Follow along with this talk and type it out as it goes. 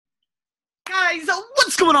Guys,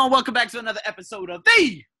 what's going on? Welcome back to another episode of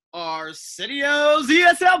the Arsenio's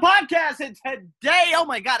ESL podcast. And today, oh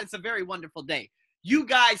my God, it's a very wonderful day. You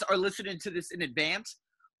guys are listening to this in advance,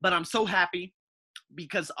 but I'm so happy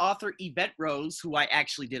because author Yvette Rose, who I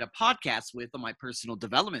actually did a podcast with on my personal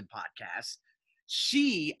development podcast,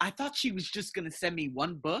 I thought she was just going to send me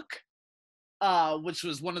one book, which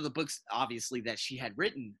was one of the books, obviously, that she had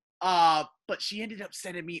written. But she ended up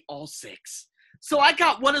sending me all 6. So I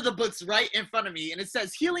got one of the books right in front of me, and it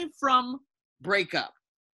says Healing from Breakup,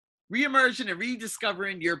 Reimmersion and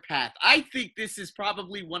Rediscovering Your Path. I think this is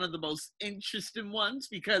probably one of the most interesting ones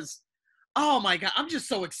because, oh my God, I'm just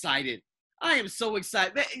so excited. I am so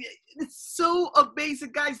excited. It's so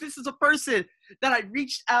amazing, guys. This is a person that I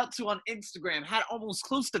reached out to on Instagram, had almost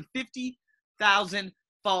close to 50,000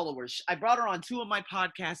 followers. I brought her on 2 of my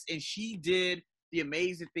podcasts, and she did the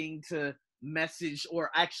amazing thing to message or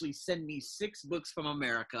actually send me 6 books from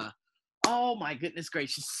America. Oh my goodness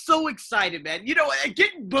gracious. So excited, man. You know,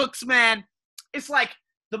 getting books, man, it's like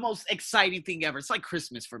the most exciting thing ever. It's like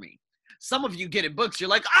Christmas for me. Some of you getting books, you're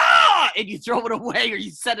like, and you throw it away or you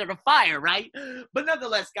set it afire, right? But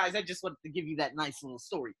nonetheless, guys, I just wanted to give you that nice little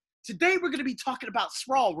story. Today, we're going to be talking about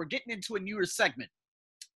sprawl. We're getting into a newer segment.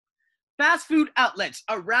 Fast food outlets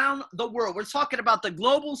around the world. We're talking about the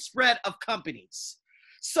global spread of companies.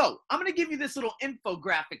 So I'm going to give you this little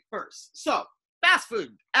infographic first. So fast food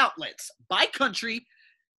outlets by country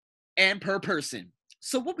and per person.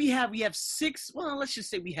 So what we have 6, well, let's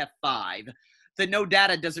just say we have 5. The no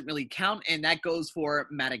data doesn't really count, and that goes for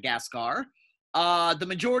Madagascar, the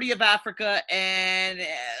majority of Africa, and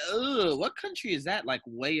what country is that, like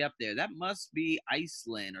way up there? That must be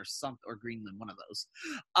Iceland or something, or Greenland, one of those.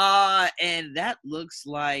 And that looks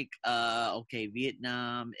like,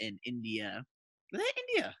 Vietnam and India. Is that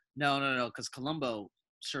India? No, because Colombo,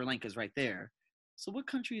 Sri Lanka is right there. So what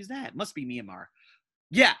country is that? Must be Myanmar.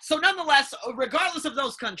 Yeah, so nonetheless, regardless of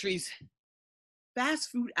those countries, fast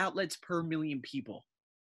food outlets per million people.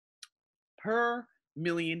 Per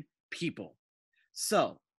million people.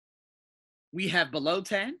 So we have below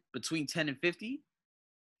 10, between 10 and 50,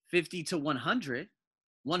 50 to 100,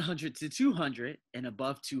 100 to 200, and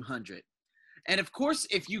above 200. And of course,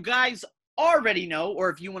 if you guys already know, or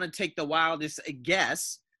if you want to take the wildest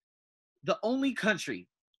guess, the only country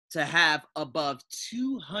to have above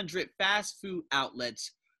 200 fast food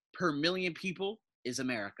outlets per million people is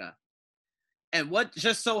America. And what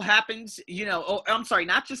just so happens,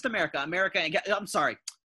 not just America,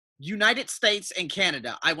 United States and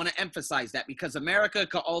Canada. I want to emphasize that because America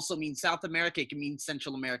could also mean South America. It can mean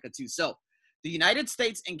Central America too. So the United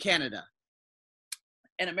States and Canada.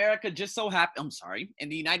 And America and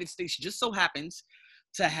the United States just so happens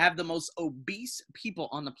to have the most obese people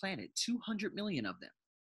on the planet, 200 million of them.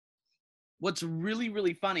 What's really,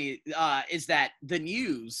 really funny is that the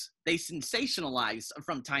news, they sensationalize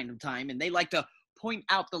from time to time, and they like to point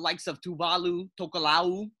out the likes of Tuvalu,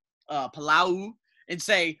 Tokelau, Palau, and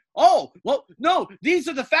say, oh, well, no, these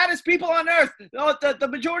are the fattest people on earth. The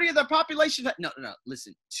majority of the population. No,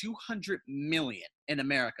 listen, 200 million in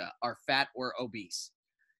America are fat or obese.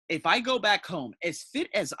 If I go back home, as fit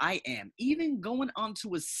as I am, even going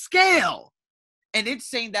onto a scale, and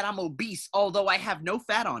it's saying that I'm obese, although I have no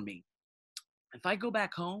fat on me. If I go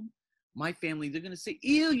back home, my family, they're going to say,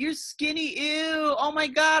 ew, you're skinny, ew, oh my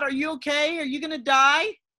God, are you okay? Are you going to die?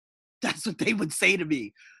 That's what they would say to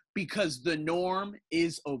me because the norm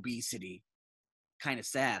is obesity. Kind of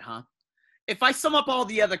sad, huh? If I sum up all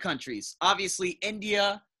the other countries, obviously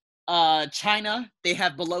India, China, they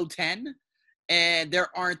have below 10. And there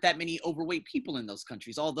aren't that many overweight people in those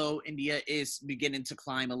countries, although India is beginning to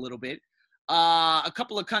climb a little bit. A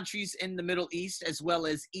couple of countries in the Middle East, as well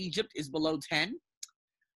as Egypt, is below 10.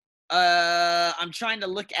 I'm trying to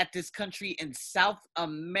look at this country in South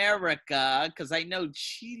America, because I know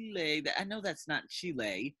Chile. I know that's not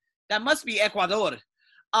Chile. That must be Ecuador.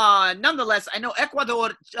 Nonetheless, I know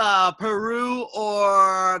Ecuador, Peru,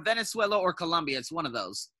 or Venezuela, or Colombia. It's one of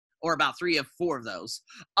those. Or about 3 or 4 of those,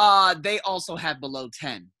 they also have below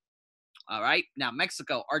 10. All right. Now,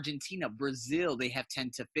 Mexico, Argentina, Brazil, they have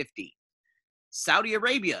 10 to 50. Saudi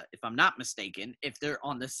Arabia, if I'm not mistaken, if they're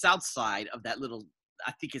on the south side of that little,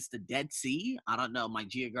 I think it's the Dead Sea. I don't know. My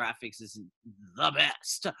geographics isn't the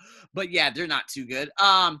best. But yeah, they're not too good.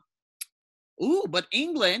 But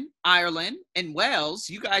England, Ireland, and Wales,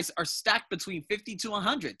 you guys are stacked between 50 to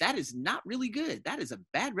 100. That is not really good. That is a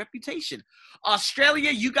bad reputation.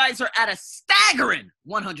 Australia, you guys are at a staggering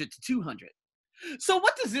 100 to 200. So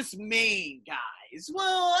what does this mean, guys?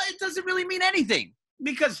 Well, it doesn't really mean anything.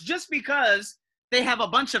 Because just because they have a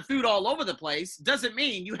bunch of food all over the place doesn't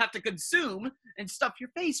mean you have to consume and stuff your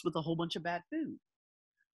face with a whole bunch of bad food.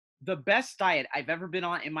 The best diet I've ever been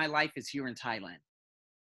on in my life is here in Thailand.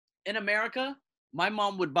 In America, my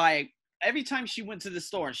mom would buy, every time she went to the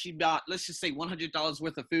store, she bought, let's just say $100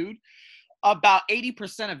 worth of food. About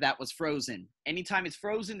 80% of that was frozen. Anytime it's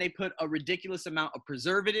frozen, they put a ridiculous amount of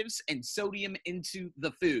preservatives and sodium into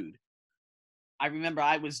the food. I remember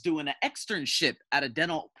I was doing an externship at a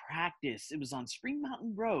dental practice. It was on Spring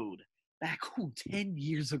Mountain Road back 10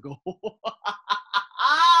 years ago.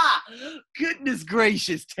 Goodness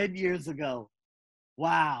gracious, 10 years ago.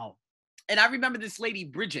 Wow. And I remember this lady,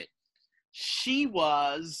 Bridget. She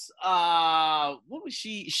was, what was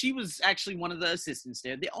she? She was actually one of the assistants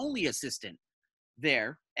there, the only assistant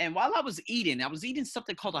there. And while I was eating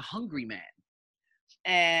something called a Hungry Man.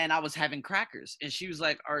 And I was having crackers. And she was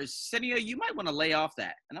like, Arsenio, you might want to lay off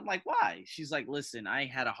that. And I'm like, why? She's like, listen, I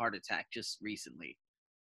had a heart attack just recently.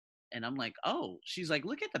 And I'm like, oh. She's like,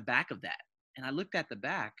 look at the back of that. And I looked at the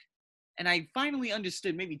back. And I finally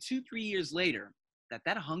understood maybe 2-3 years later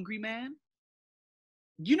that Hungry Man,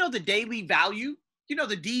 you know the daily value, you know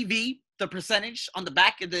the DV, the percentage on the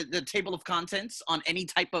back of the table of contents on any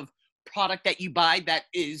type of product that you buy that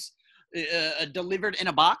is delivered in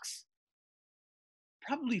a box?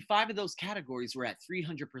 Probably 5 of those categories were at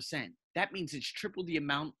 300%. That means it's triple the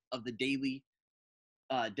amount of the daily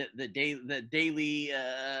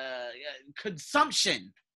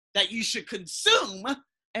consumption that you should consume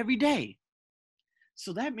every day.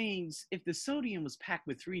 So that means if the sodium was packed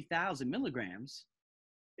with 3,000 milligrams,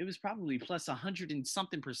 it was probably plus 100 and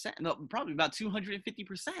something percent, no, probably about 250%.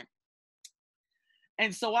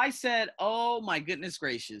 And so I said, oh my goodness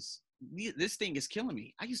gracious, this thing is killing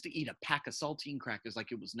me. I used to eat a pack of saltine crackers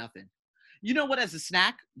like it was nothing. You know what, as a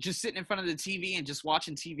snack, just sitting in front of the TV and just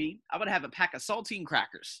watching TV, I would have a pack of saltine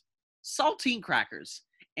crackers,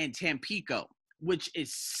 and Tampico, which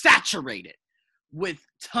is saturated with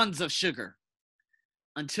tons of sugar.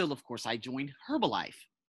 Until, of course, I joined Herbalife.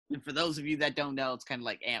 And for those of you that don't know, it's kind of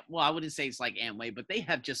like, I wouldn't say it's like Amway, but they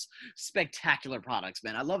have just spectacular products,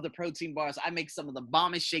 man. I love the protein bars. I make some of the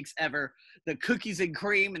bombest shakes ever. The cookies and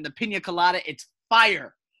cream and the pina colada, it's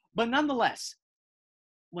fire. But nonetheless,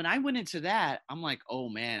 when I went into that, I'm like, oh,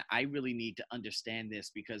 man, I really need to understand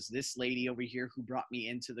this, because this lady over here who brought me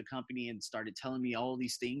into the company and started telling me all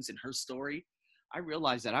these things in her story, I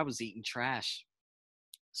realized that I was eating trash.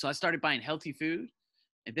 So I started buying healthy food.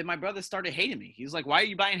 And then my brother started hating me. He was like, why are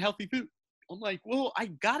you buying healthy food? I'm like, well, I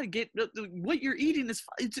got to get what you're eating is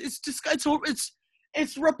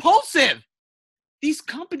it's repulsive. These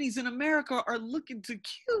companies in America are looking to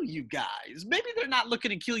kill you guys. Maybe they're not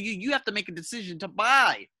looking to kill you. You have to make a decision to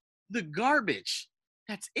buy the garbage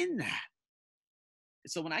that's in that.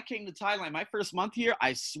 So when I came to Thailand, my first month here,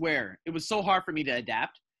 I swear, it was so hard for me to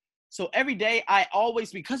adapt. So every day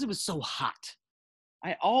because it was so hot,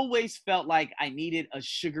 I always felt like I needed a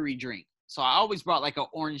sugary drink. So I always brought like an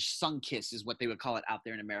orange sun kiss is what they would call it out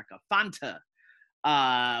there in America. Fanta.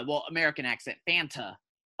 American accent, Fanta.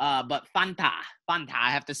 But Fanta. I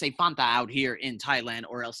have to say Fanta out here in Thailand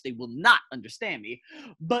or else they will not understand me.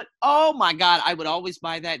 But oh my God, I would always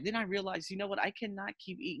buy that. Then I realized, you know what? I cannot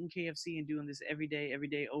keep eating KFC and doing this every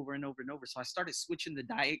day, over and over and over. So I started switching the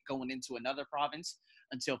diet, going into another province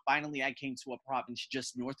until finally I came to a province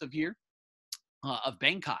just north of here. Of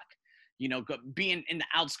Bangkok, being in the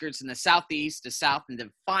outskirts in the southeast, the south, and then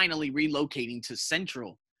finally relocating to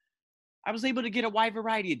central. I was able to get a wide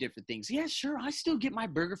variety of different things. Yeah, sure, I still get my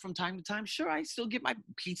burger from time to time. Sure, I still get my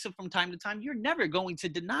pizza from time to time. You're never going to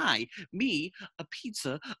deny me a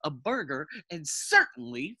pizza, a burger, and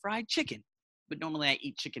certainly fried chicken. But normally I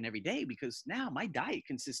eat chicken every day because now my diet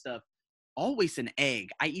consists of always an egg.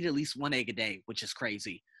 I eat at least 1 egg a day, which is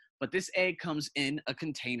crazy. But this egg comes in a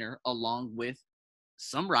container along with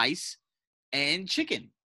some rice and chicken.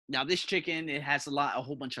 Now this chicken, it has a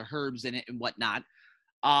whole bunch of herbs in it and whatnot.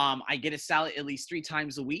 I get a salad at least 3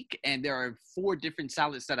 times a week, and there are 4 different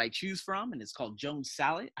salads that I choose from, and it's called Jones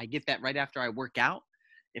salad. I get that right after I work out.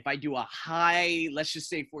 If I do a high, let's just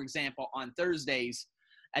say, for example, on Thursdays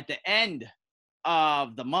at the end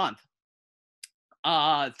of the month,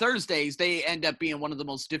 Thursdays, they end up being one of the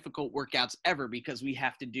most difficult workouts ever because we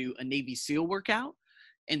have to do a Navy SEAL workout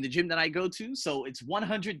in the gym that I go to. So it's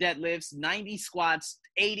 100 deadlifts, 90 squats,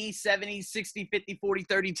 80, 70, 60, 50, 40,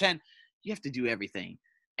 30, 10. You have to do everything.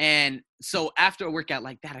 And so after a workout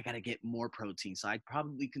like that, I got to get more protein. So I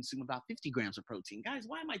probably consume about 50 grams of protein. Guys,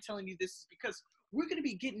 why am I telling you this? Is because we're going to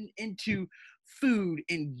be getting into food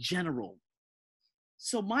in general.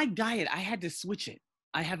 So my diet, I had to switch it.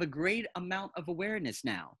 I have a great amount of awareness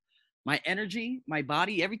now. My energy, my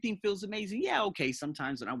body, everything feels amazing. Yeah, okay,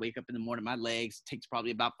 sometimes when I wake up in the morning, my legs, takes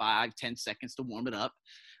probably about 5-10 seconds to warm it up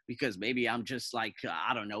because maybe I'm just like,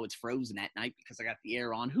 I don't know, it's frozen at night because I got the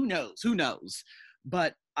air on. Who knows? Who knows?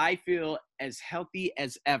 But I feel as healthy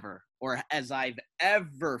as ever, or as I've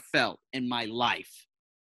ever felt in my life.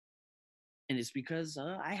 And it's because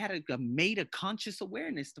I had made a conscious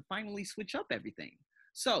awareness to finally switch up everything.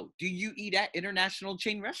 So, do you eat at international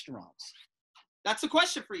chain restaurants? That's a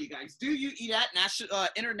question for you guys. Do you eat at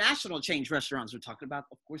international chain restaurants? We're talking about,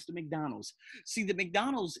 of course, the McDonald's. See, the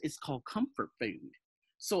McDonald's is called comfort food.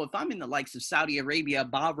 So if I'm in the likes of Saudi Arabia,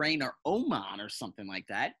 Bahrain, or Oman or something like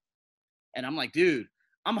that, and I'm like, dude,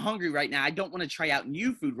 I'm hungry right now. I don't want to try out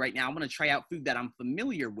new food right now. I want to try out food that I'm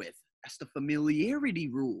familiar with. That's the familiarity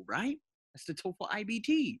rule, right? That's the TOEFL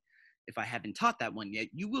IBT. If I haven't taught that one yet,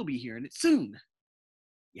 you will be hearing it soon.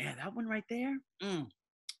 Yeah, that one right there,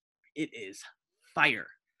 it is fire.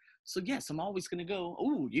 So yes, I'm always going to go,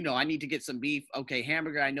 oh, I need to get some beef. Okay,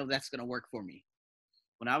 hamburger, I know that's going to work for me.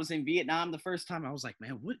 When I was in Vietnam the first time, I was like,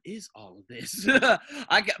 man, what is all of this?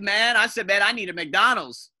 I said, man, I need a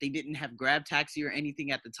McDonald's. They didn't have Grab Taxi or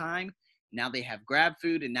anything at the time. Now they have Grab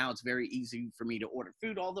Food, and now it's very easy for me to order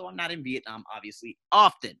food, although I'm not in Vietnam, obviously,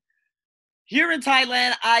 often. Here in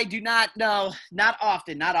Thailand, I do not know, not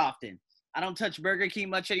often. I don't touch Burger King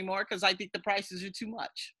much anymore because I think the prices are too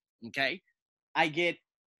much, okay? I get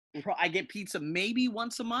pizza maybe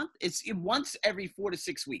once a month. It's once every 4 to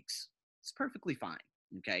 6 weeks. It's perfectly fine.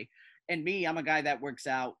 Okay. And me, I'm a guy that works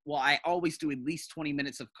out. Well, I always do at least 20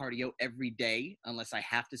 minutes of cardio every day, unless I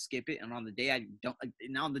have to skip it. And on the day I don't,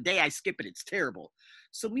 and on the day I skip it, it's terrible.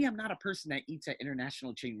 So me, I'm not a person that eats at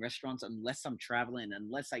international chain restaurants unless I'm traveling,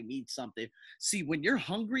 unless I need something. See, when you're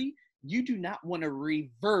hungry, you do not want to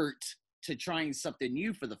revert to trying something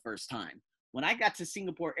new for the first time. When I got to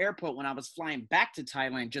Singapore airport, when I was flying back to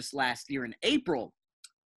Thailand just last year in April,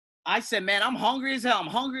 I said, man, I'm hungry as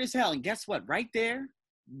hell. And guess what? Right there,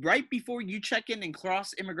 right before you check in and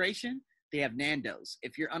cross immigration, they have Nando's.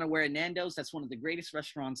 If you're unaware of Nando's, that's one of the greatest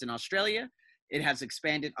restaurants in Australia. It has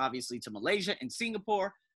expanded, obviously, to Malaysia and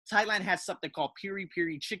Singapore. Thailand has something called piri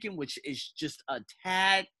piri chicken, which is just a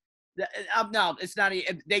tad. No, it's not.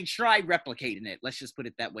 They tried replicating it. Let's just put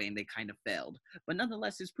it that way, and they kind of failed. But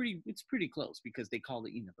nonetheless, it's pretty close because they call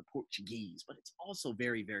it, the Portuguese. But it's also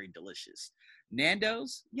very, very delicious.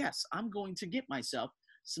 Nando's, yes, I'm going to get myself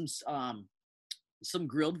some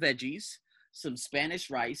grilled veggies, some Spanish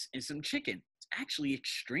rice, and some chicken. It's actually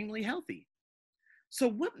extremely healthy. So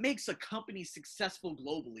what makes a company successful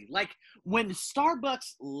globally? Like when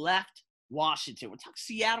Starbucks left Washington, we're talking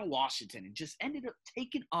Seattle, Washington, and just ended up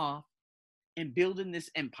taking off and building this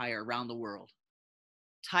empire around the world.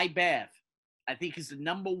 Ty Bev, I think, is the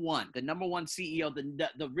number one CEO,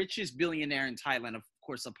 the richest billionaire in Thailand, of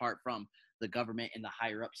course, apart from the government and the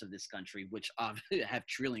higher ups of this country, which have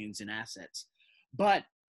trillions in assets. But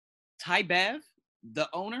Ty Bev, the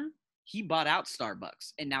owner, he bought out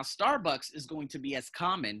Starbucks. And now Starbucks is going to be as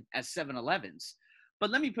common as 7-Elevens. But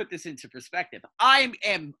let me put this into perspective. I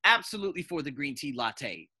am absolutely for the green tea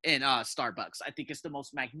latte in Starbucks. I think it's the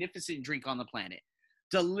most magnificent drink on the planet.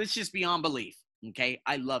 Delicious beyond belief. Okay,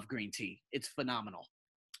 I love green tea. It's phenomenal.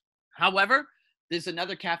 However, there's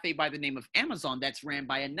another cafe by the name of Amazon that's ran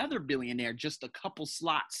by another billionaire just a couple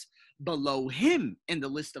slots below him in the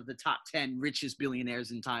list of the top 10 richest billionaires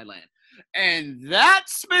in Thailand. And that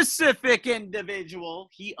specific individual,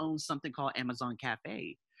 he owns something called Amazon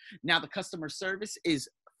Cafe. Now, the customer service is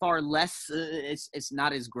far less, it's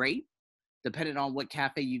not as great, depending on what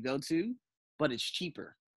cafe you go to, but it's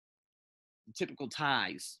cheaper. Typical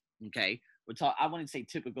Thais, okay? I wouldn't say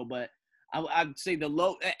typical, but I'd say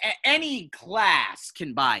any class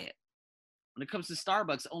can buy it. When it comes to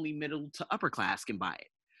Starbucks, only middle to upper class can buy it.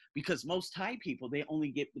 Because most Thai people, they only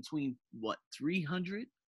get between, 300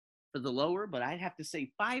 for the lower, but I'd have to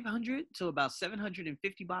say 500 to about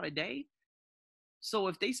 750 baht a day. So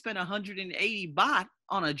if they spend 180 baht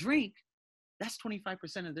on a drink, that's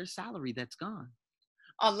 25% of their salary that's gone.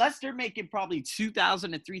 Unless they're making probably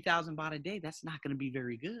 2,000 to 3,000 baht a day, that's not going to be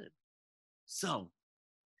very good. So,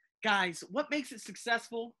 guys, what makes it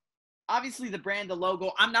successful? Obviously, the brand, the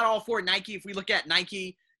logo. I'm not all for Nike. If we look at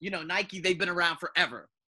Nike, Nike, they've been around forever.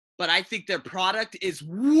 But I think their product is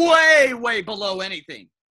way, way below anything.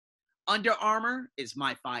 Under Armour is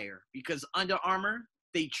my fire because Under Armour,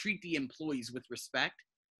 they treat the employees with respect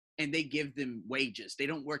and they give them wages. They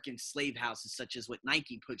don't work in slave houses such as what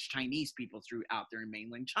Nike puts Chinese people through out there in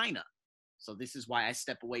mainland China. So this is why I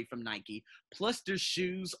step away from Nike. Plus, their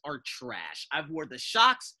shoes are trash. I've wore the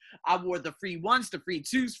Shocks. I wore the free ones, the free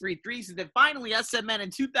twos, free threes. And then finally, I said, man, in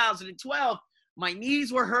 2012, My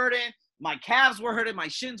knees were hurting. My calves were hurting. My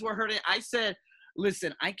shins were hurting. I said,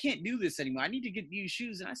 listen, I can't do this anymore. I need to get new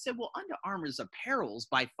shoes. And I said, well, Under Armour's apparel is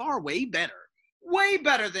by far way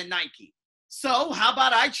better than Nike. So how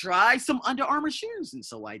about I try some Under Armour shoes? And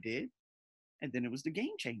so I did. And then it was the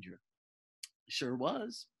game changer. Sure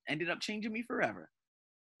was. Ended up changing me forever.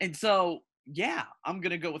 And so, yeah, I'm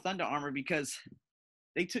going to go with Under Armour because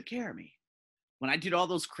they took care of me. When I did all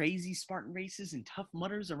those crazy Spartan races and Tough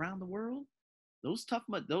Mudders around the world, those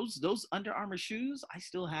Under Armour shoes, I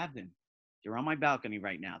still have them. They're on my balcony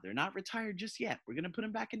right now. They're not retired just yet. We're going to put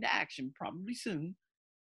them back into action probably soon,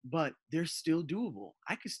 but they're still doable.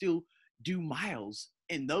 I could still do miles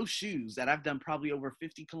in those shoes that I've done probably over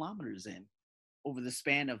 50 kilometers in over the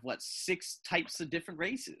span of 6 types of different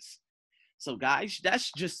races. So guys,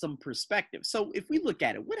 that's just some perspective. So if we look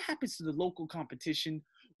at it, what happens to the local competition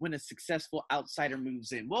when a successful outsider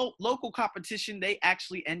moves in? Well, local competition, they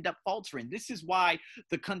actually end up faltering. This is why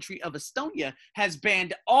the country of Estonia has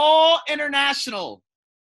banned all international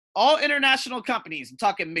companies. I'm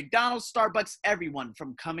talking McDonald's, Starbucks, everyone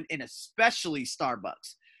from coming in, especially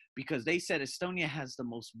Starbucks, because they said Estonia has the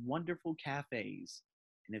most wonderful cafes.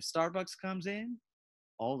 And if Starbucks comes in,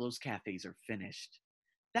 all those cafes are finished.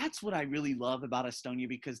 That's what I really love about Estonia,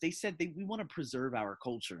 because they said we want to preserve our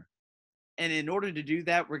culture. And in order to do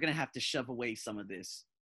that, we're going to have to shove away some of this.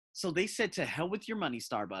 So they said, to hell with your money,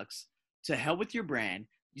 Starbucks. To hell with your brand.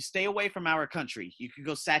 You stay away from our country. You could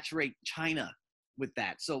go saturate China with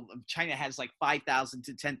that. So China has 5,000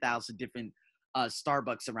 to 10,000 different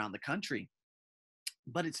Starbucks around the country.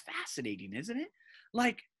 But it's fascinating, isn't it?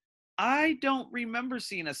 I don't remember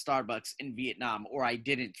seeing a Starbucks in Vietnam, or I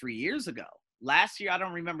didn't 3 years ago. Last year, I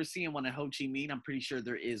don't remember seeing one in Ho Chi Minh. I'm pretty sure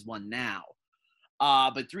there is one now.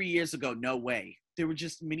 But 3 years ago, no way. There were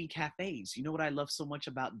just mini cafes. You know what I love so much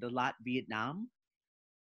about Dalat, Vietnam?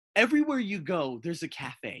 Everywhere you go, there's a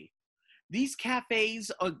cafe. These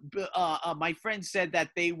cafes, my friend said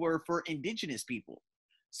that they were for indigenous people.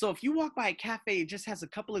 So if you walk by a cafe, it just has a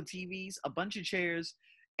couple of TVs, a bunch of chairs,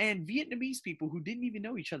 and Vietnamese people who didn't even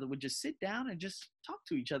know each other would just sit down and just talk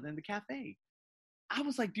to each other in the cafe. I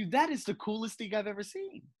was like, dude, that is the coolest thing I've ever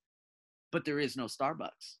seen. But there is no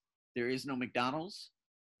Starbucks. There is no McDonald's.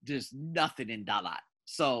 There's nothing in Dalat.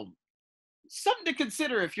 So something to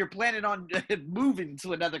consider if you're planning on moving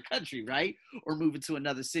to another country, right? Or moving to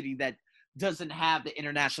another city that doesn't have the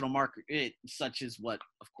international market, such as what,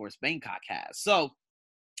 of course, Bangkok has. So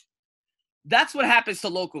that's what happens to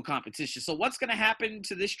local competition. So what's going to happen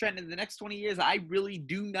to this trend in the next 20 years? I really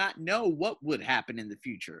do not know what would happen in the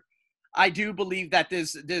future. I do believe that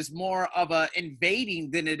there's more of a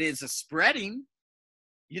invading than it is a spreading.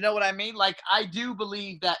 You know what I mean? I do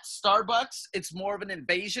believe that Starbucks, it's more of an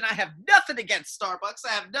invasion. I have nothing against Starbucks.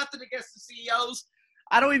 I have nothing against the CEOs.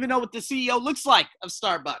 I don't even know what the CEO looks like of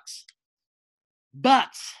Starbucks.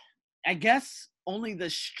 But I guess only the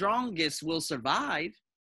strongest will survive.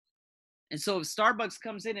 And so if Starbucks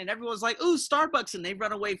comes in and everyone's like, ooh, Starbucks, and they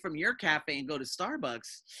run away from your cafe and go to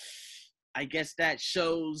Starbucks, I guess that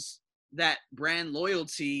shows that brand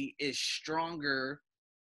loyalty is stronger,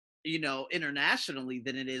 internationally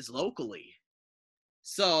than it is locally.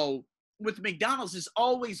 So with McDonald's, it's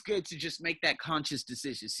always good to just make that conscious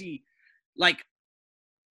decision. See,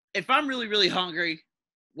 if I'm really, really hungry,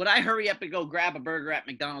 would I hurry up and go grab a burger at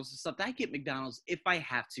McDonald's and stuff? I get McDonald's if I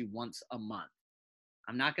have to once a month.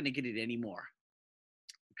 I'm not going to get it anymore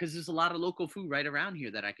because there's a lot of local food right around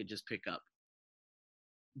here that I could just pick up.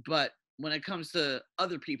 But when it comes to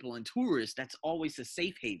other people and tourists, that's always a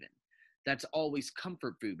safe haven. That's always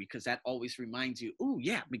comfort food, because that always reminds you, oh,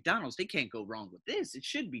 yeah, McDonald's, they can't go wrong with this. It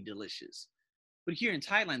should be delicious. But here in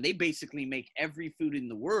Thailand, they basically make every food in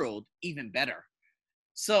the world even better.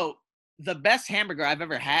 So the best hamburger I've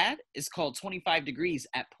ever had is called 25 Degrees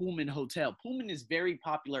at Pullman Hotel. Pullman is very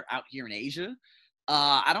popular out here in Asia.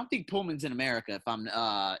 I don't think Pullman's in America,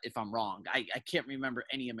 if I'm wrong. I can't remember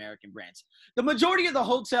any American brands. The majority of the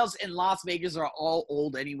hotels in Las Vegas are all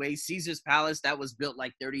old anyway. Caesar's Palace, that was built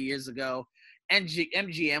 30 years ago.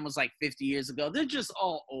 MGM was 50 years ago. They're just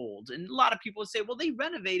all old. And a lot of people say, well, they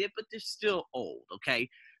renovated, but they're still old, okay?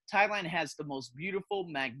 Thailand has the most beautiful,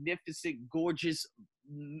 magnificent, gorgeous,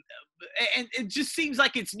 and it just seems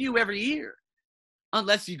like it's new every year.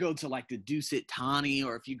 Unless you go to the Dusit Thani,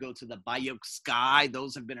 or if you go to the Bayok Sky,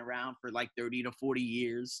 those have been around for 30 to 40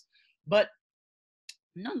 years. But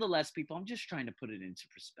nonetheless, people, I'm just trying to put it into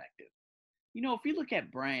perspective. If you look at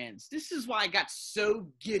brands, this is why I got so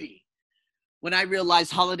giddy when I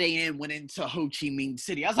realized Holiday Inn went into Ho Chi Minh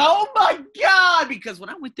City. I was like, oh my God, because when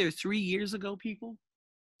I went there 3 years ago, people,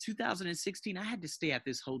 2016, I had to stay at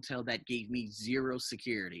this hotel that gave me zero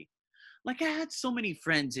security. Like, I had so many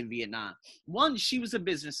friends in Vietnam. One, she was a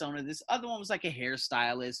business owner. This other one was like a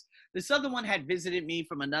hairstylist. This other one had visited me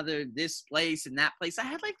from this place and that place. I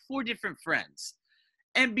had like 4 different friends.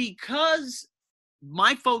 And because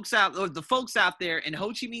the folks out there in Ho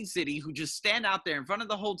Chi Minh City who just stand out there in front of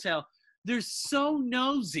the hotel, they're so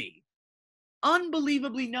nosy,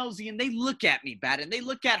 unbelievably nosy, and they look at me bad and they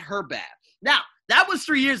look at her bad. Now, that was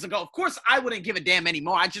 3 years ago. Of course, I wouldn't give a damn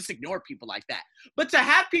anymore. I just ignore people like that. But to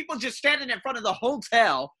have people just standing in front of the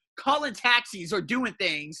hotel, calling taxis or doing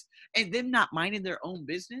things, and them not minding their own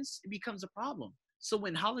business, it becomes a problem. So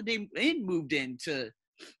when Holiday Inn moved into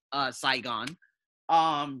Saigon,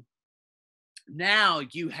 now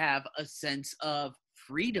you have a sense of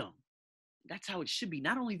freedom. That's how it should be.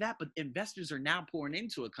 Not only that, but investors are now pouring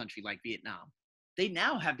into a country like Vietnam. They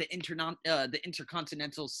now have the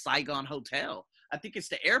Intercontinental Saigon Hotel. I think it's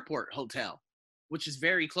the airport hotel, which is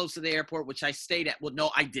very close to the airport, which I stayed at. Well,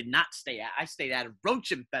 no, I did not stay at. I stayed at a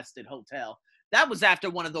roach-infested hotel. That was after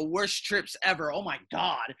one of the worst trips ever. Oh, my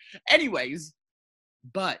God. Anyways,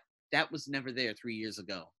 but that was never there 3 years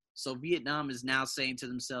ago. So Vietnam is now saying to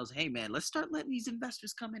themselves, hey, man, let's start letting these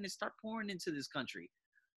investors come in and start pouring into this country.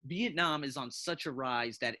 Vietnam is on such a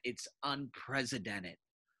rise that it's unprecedented.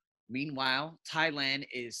 Meanwhile, Thailand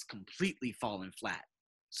is completely falling flat.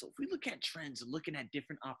 So if we look at trends and looking at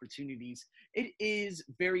different opportunities, it is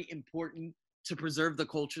very important to preserve the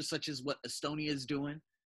culture, such as what Estonia is doing.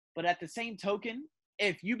 But at the same token,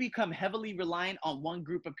 if you become heavily reliant on one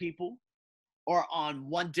group of people or on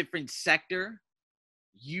one different sector,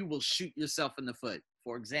 you will shoot yourself in the foot.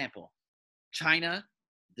 For example, China,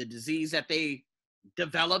 the disease that they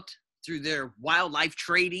developed through their wildlife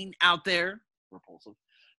trading out there, repulsive.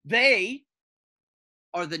 They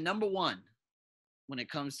are the number one when it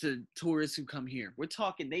comes to tourists who come here. We're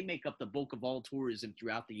talking they make up the bulk of all tourism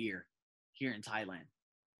throughout the year here in Thailand.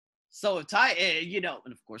 So if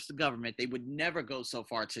and of course the government, they would never go so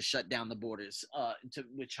far to shut down the borders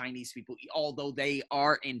with Chinese people, although they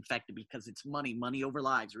are infected because it's money over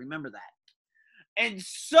lives. Remember that. And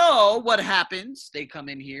so what happens? They come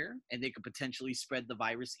in here and they could potentially spread the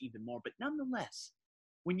virus even more. But nonetheless,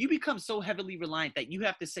 when you become so heavily reliant that you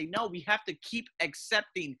have to say, no, we have to keep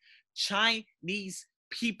accepting Chinese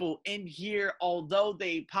people in here, although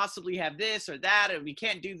they possibly have this or that, and we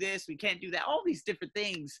can't do this, we can't do that, all these different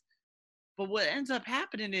things. But what ends up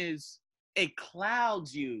happening is it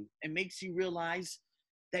clouds you and makes you realize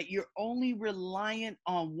that you're only reliant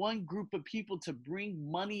on one group of people to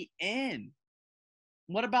bring money in.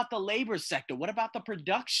 What about the labor sector? What about the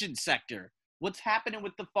production sector? What's happening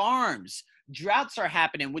with the farms? Droughts are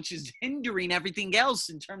happening, which is hindering everything else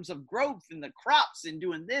in terms of growth in the crops and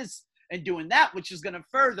doing this and doing that, which is going to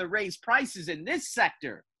further raise prices in this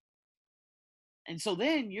sector. And so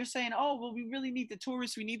then you're saying, oh, well, we really need the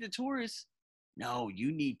tourists. We need the tourists. No,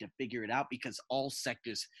 you need to figure it out because all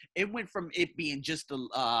sectors, it went from it being just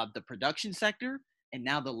the production sector, and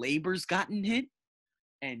now the labor's gotten hit.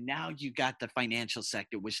 And now you got the financial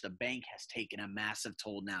sector, which the bank has taken a massive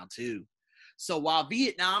toll now too. So while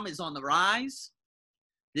Vietnam is on the rise,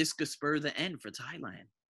 this could spur the end for Thailand.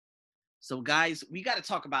 So guys, we got to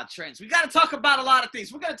talk about trends. We got to talk about a lot of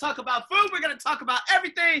things. We're going to talk about food. We're going to talk about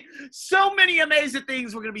everything. So many amazing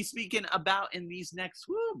things we're going to be speaking about in these next,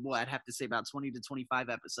 I'd have to say about 20 to 25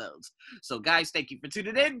 episodes. So guys, thank you for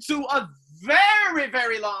tuning in to a very,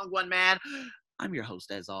 very long one, man. I'm your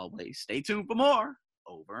host as always. Stay tuned for more.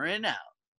 Over and out.